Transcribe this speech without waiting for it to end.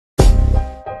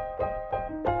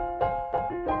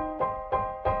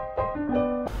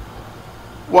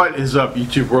What is up,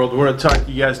 YouTube world? I want to talk to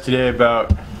you guys today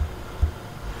about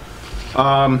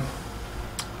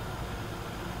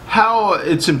how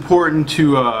it's important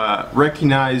to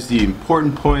recognize the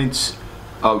important points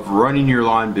of running your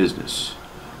lawn business.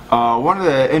 One of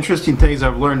the interesting things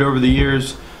I've learned over the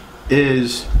years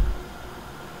is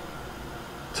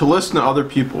to listen to other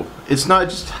people. It's not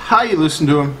just how you listen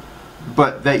to them,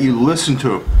 but that you listen to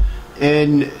them.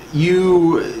 And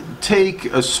you take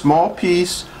a small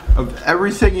piece of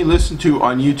everything you listen to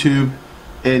on YouTube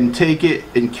and take it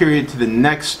and carry it to the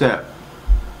next step.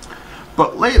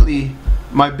 But lately,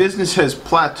 my business has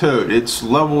plateaued. It's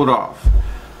leveled off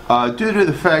due to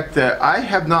the fact that I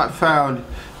have not found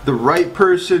the right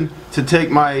person to take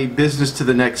my business to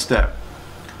the next step.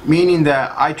 Meaning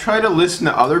that I try to listen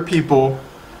to other people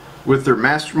with their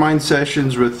mastermind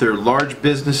sessions, with their large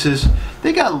businesses.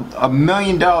 They got $1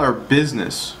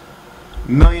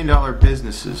 million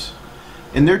businesses,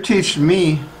 and they're teaching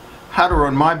me how to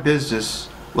run my business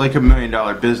like $1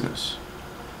 million business.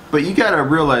 But you gotta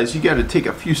realize, you gotta take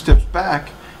a few steps back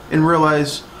and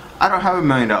realize I don't have $1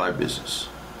 million business.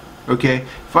 Okay,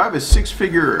 if I have a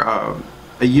six-figure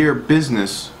a year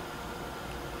business,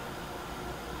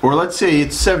 or let's say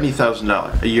it's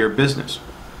 $70,000 a year business,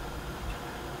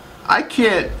 I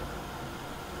can't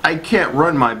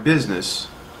run my business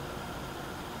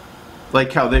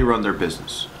like how they run their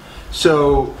business.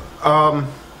 So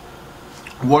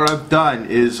what I've done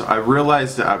is I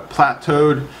realized that I've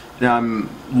plateaued, and I'm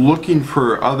looking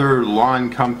for other lawn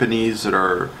companies that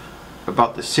are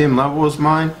about the same level as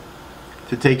mine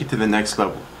to take it to the next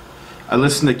level. I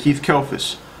listened to Keith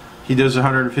Kelfis. He does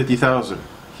 $150,000.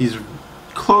 He's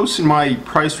close in my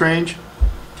price range.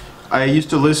 I used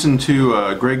to listen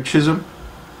to Greg Chisholm.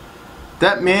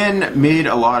 That man made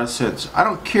a lot of sense. I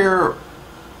don't care,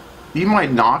 you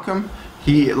might knock him.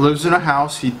 He lives in a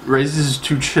house, he raises his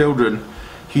 2 children,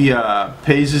 he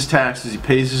pays his taxes, he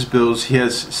pays his bills, he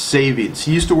has savings.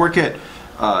 He used to work at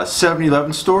a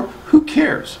 7-Eleven store. Who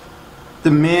cares?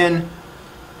 The man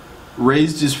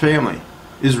raised his family,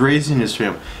 is raising his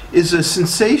family, is a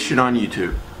sensation on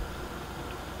YouTube.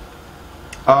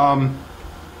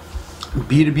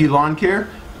 B2B Lawncare,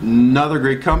 another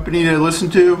great company to listen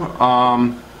to.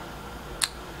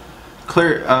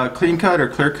 Clean Cut or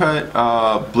Clear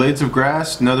Cut, Blades of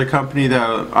Grass, another company that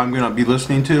I'm going to be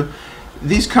listening to.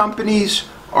 These companies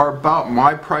are about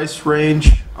my price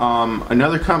range.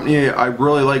 Another company I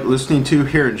really like listening to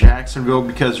here in Jacksonville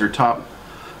because they're top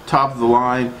of the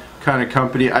line kind of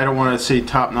company. I don't want to say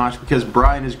top notch because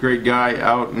Brian is a great guy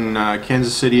out in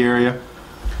Kansas City area.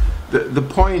 The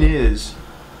point is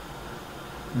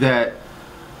that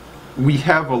we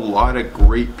have a lot of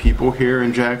great people here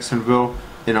in Jacksonville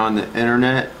and on the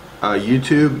internet,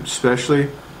 YouTube especially.